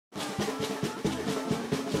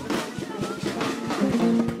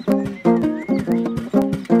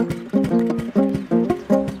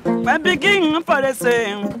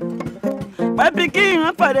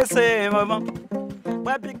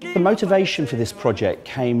The motivation for this project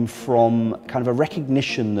came from kind of a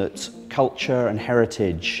recognition that culture and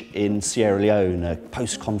heritage in Sierra Leone, a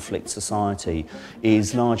post-conflict society,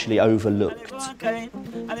 is largely overlooked.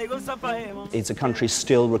 It's a country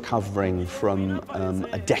still recovering from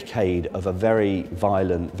a decade of a very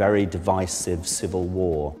violent, very divisive civil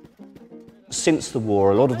war. Since the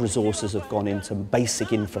war, a lot of resources have gone into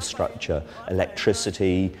basic infrastructure,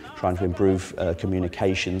 electricity, trying to improve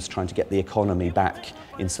communications, trying to get the economy back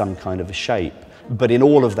in some kind of a shape. But in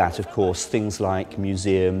all of that, of course, things like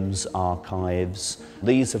museums, archives,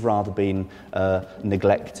 these have rather been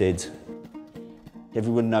neglected.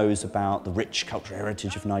 Everyone knows about the rich cultural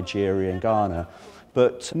heritage of Nigeria and Ghana,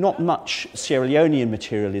 but not much Sierra Leonean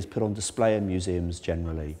material is put on display in museums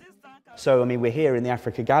generally. So, I mean, we're here in the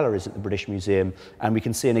Africa Galleries at the British Museum, and we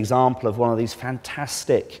can see an example of one of these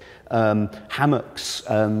fantastic hammocks,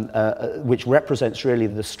 which represents really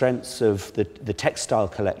the strengths of the textile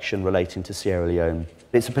collection relating to Sierra Leone.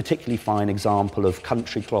 It's a particularly fine example of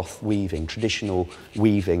country cloth weaving, traditional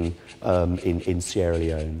weaving in Sierra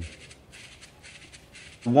Leone.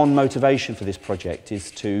 One motivation for this project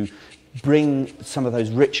is to bring some of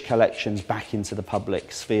those rich collections back into the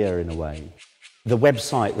public sphere in a way. The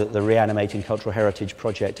website that the Reanimating Cultural Heritage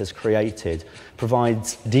Project has created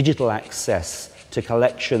provides digital access to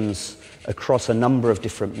collections across a number of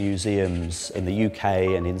different museums in the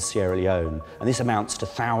UK and in Sierra Leone, and this amounts to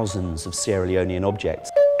thousands of Sierra Leonean objects.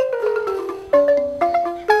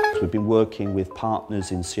 We've been working with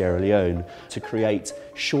partners in Sierra Leone to create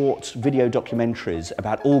short video documentaries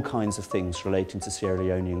about all kinds of things relating to Sierra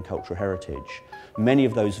Leonean cultural heritage. Many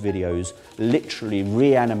of those videos literally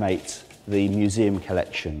reanimate the museum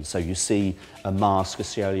collection. So you see a mask, a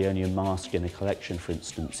Sierra Leonean mask in a collection, for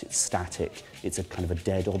instance. It's static. It's a kind of a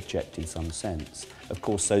dead object in some sense. Of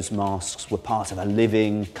course, those masks were part of a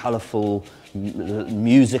living, colourful,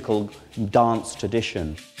 musical dance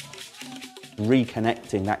tradition.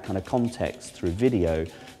 Reconnecting that kind of context through video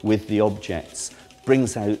with the objects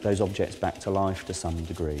brings out those objects back to life to some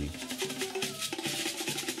degree.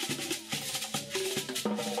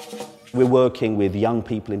 We're working with young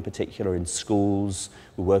people in particular in schools.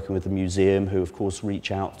 We're working with the museum, who of course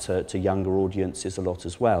reach out to younger audiences a lot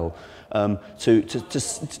as well,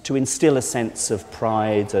 to instill a sense of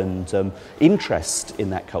pride and interest in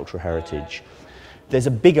that cultural heritage. There's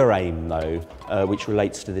a bigger aim, though, which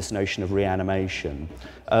relates to this notion of reanimation,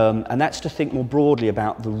 and that's to think more broadly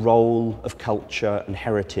about the role of culture and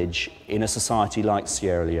heritage in a society like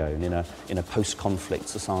Sierra Leone, in a post-conflict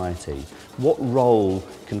society. What role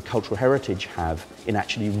can cultural heritage have in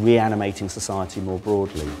actually reanimating society more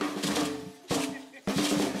broadly?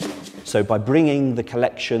 So by bringing the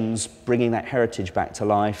collections, bringing that heritage back to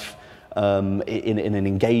life in an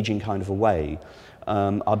engaging kind of a way,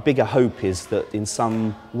 our bigger hope is that in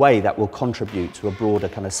some way that will contribute to a broader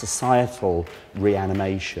kind of societal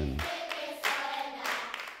reanimation.